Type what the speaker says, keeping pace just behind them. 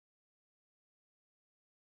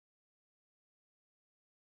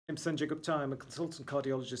I'm Sanjay Gupta. I'm a consultant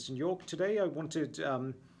cardiologist in York. Today I wanted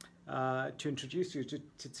to introduce you to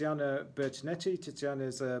Tiziana Bertinotti. Tiziana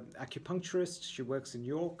is an acupuncturist. She works in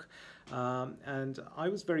York. And I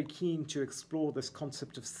was very keen to explore this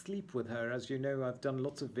concept of sleep with her. As you know, I've done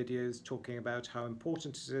lots of videos talking about how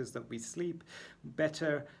important it is that we sleep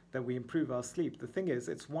better, that we improve our sleep. The thing is,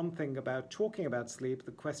 it's one thing about talking about sleep.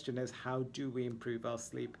 The question is, how do we improve our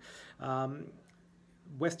sleep?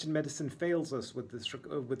 Western medicine fails us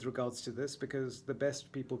with regards to this, because the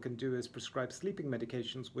best people can do is prescribe sleeping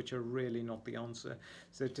medications, which are really not the answer.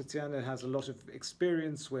 So Tiziana has a lot of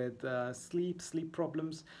experience with sleep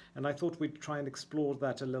problems, and I thought we'd try and explore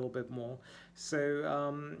that a little bit more. So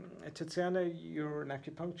Tiziana, you're an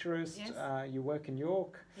acupuncturist. Yes. You work in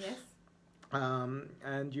York. Yes.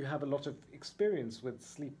 And you have a lot of experience with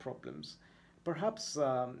sleep problems. Perhaps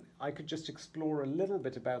I could just explore a little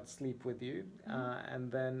bit about sleep with you,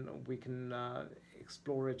 and then we can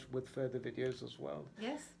explore it with further videos as well.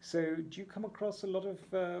 Yes. So do you come across a lot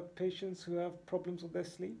of patients who have problems with their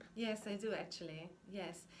sleep? Yes, I do actually.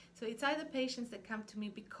 Yes. So it's either patients that come to me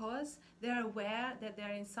because they're aware that they're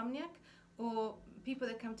insomniac, or people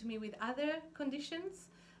that come to me with other conditions,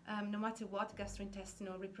 no matter what,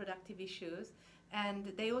 gastrointestinal, reproductive issues,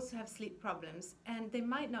 and they also have sleep problems, and they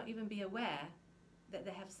might not even be aware that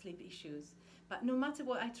they have sleep issues. But no matter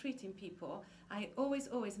what I treat in people, I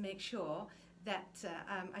always make sure that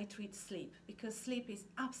I treat sleep, because sleep is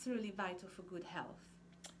absolutely vital for good health.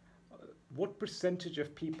 What percentage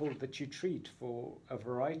of people that you treat for a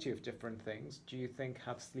variety of different things do you think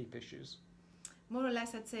have sleep issues? More or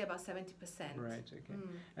less, I'd say about 70%. Right, okay.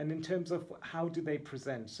 And in terms of how do they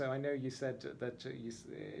present? So I know you said that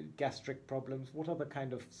gastric problems. What are the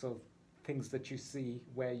kind of sort of things that you see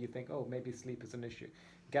where you think, oh, maybe sleep is an issue?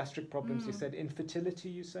 Gastric problems, you said. Infertility,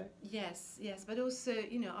 you say? Yes, yes. But also,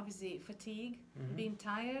 you know, obviously fatigue, being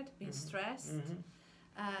tired, being stressed.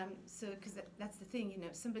 So, because that's the thing, you know,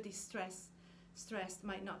 somebody's stressed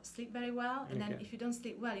might not sleep very well, and then if you don't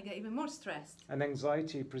sleep well, you get even more stressed. And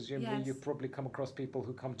anxiety, presumably. Yes. You probably come across people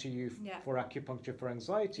who come to you for acupuncture for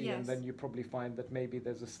anxiety, and then you probably find that maybe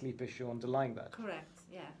there's a sleep issue underlying that. Correct,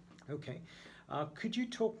 yeah. Okay. Could you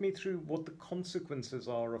talk me through what the consequences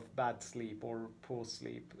are of bad sleep or poor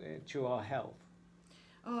sleep to our health?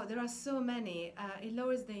 Oh, there are so many. It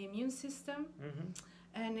lowers the immune system,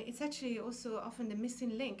 and it's actually also often the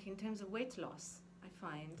missing link in terms of weight loss, I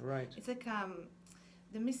find. Right. It's like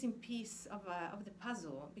the missing piece of the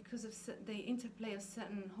puzzle, because of the interplay of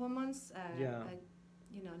certain hormones,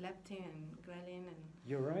 you know, leptin and ghrelin and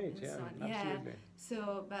you're right, and so on. Absolutely.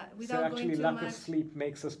 So, but without actually going too lack much, of sleep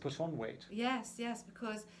makes us put on weight. Yes, yes,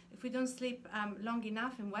 because if we don't sleep long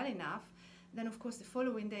enough and well enough, then of course the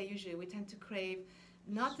following day usually we tend to crave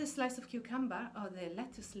not the slice of cucumber or the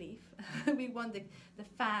lettuce leaf. We want the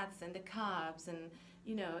fats and the carbs, and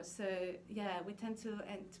you know, so yeah, we tend to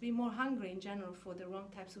be more hungry in general for the wrong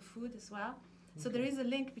types of food as well. So there is a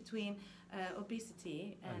link between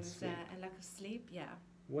obesity and lack of sleep. Yeah.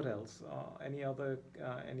 What else? Any other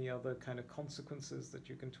kind of consequences that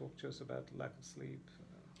you can talk to us about lack of sleep?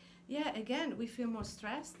 Yeah. Again, we feel more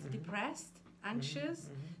stressed, depressed, anxious.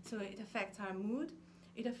 So it affects our mood.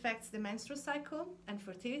 It affects the menstrual cycle and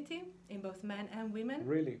fertility in both men and women.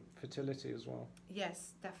 Really, fertility as well.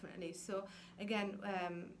 Yes, definitely. So again,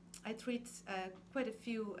 I treat quite a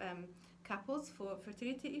few couples for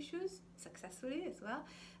fertility issues successfully as well.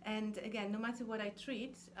 And again, no matter what I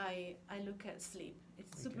treat, I look at sleep.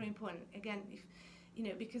 It's super important. Again, if you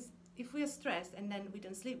know, because if we are stressed and then we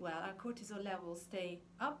don't sleep well, our cortisol levels stay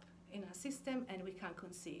up in our system and we can't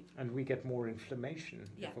conceive. And we get more inflammation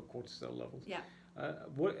for cortisol levels. Yeah.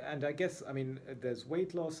 And I guess, I mean, there's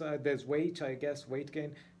weight loss, there's weight, I guess, weight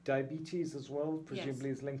gain, diabetes as well, presumably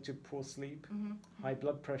is linked to poor sleep, high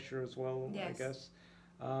blood pressure as well, I guess.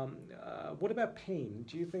 What about pain?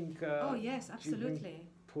 Do you think... oh, yes, absolutely.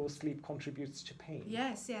 Poor sleep contributes to pain?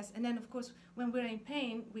 Yes, yes. And then, of course, when we're in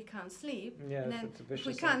pain, we can't sleep. Yeah, and then it's a vicious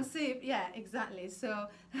if we can't sleep, yeah, exactly. So,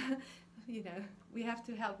 you know, we have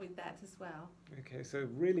to help with that as well. Okay, so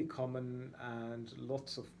really common and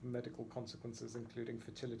lots of medical consequences, including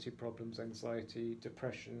fertility problems, anxiety,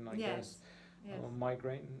 depression, I guess. Yes.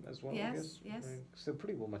 Migraine as well, I guess. Yes. Right. So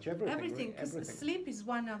pretty well much everything. Everything, because sleep is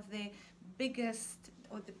one of the biggest,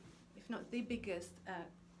 or if not the biggest,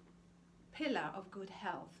 pillar of good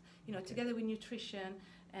health. You know, together with nutrition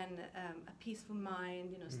and a peaceful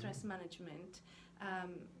mind, you know, stress management.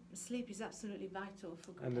 Sleep is absolutely vital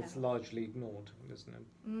for good health. And it's largely ignored, isn't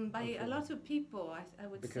it? By a lot of people, I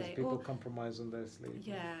would say. Because people compromise on their sleep.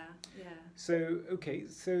 Yeah, yeah. So, okay,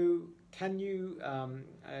 so can you,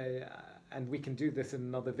 and we can do this in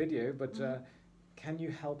another video, but can you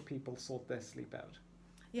help people sort their sleep out?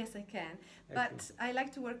 Yes, I can. Excellent. But I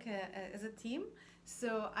like to work as a team.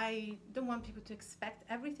 So I don't want people to expect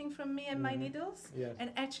everything from me and my needles. Yes. And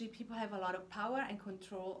actually, people have a lot of power and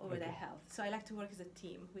control over their Okay. health. So I like to work as a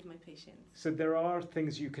team with my patients. So there are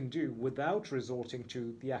things you can do without resorting to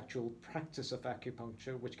the actual practice of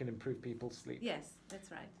acupuncture, which can improve people's sleep. Yes, that's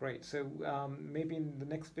right. Great. So maybe in the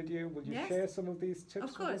next video, will you Yes. share some of these tips?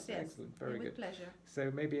 Of course, with us? yes. Excellent. Very With good. pleasure. So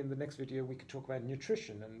maybe in the next video, we could talk about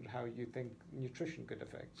nutrition and how you think nutrition could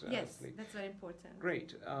affect Yes, sleep. that's very important.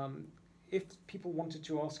 Great. If people wanted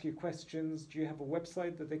to ask you questions, do you have a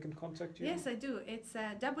website that they can contact you? Yes, I do. It's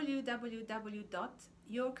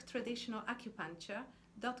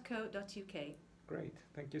www.yorktraditionalacupuncture.co.uk. Great.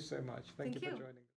 Thank you so much. Thank you for you. joining.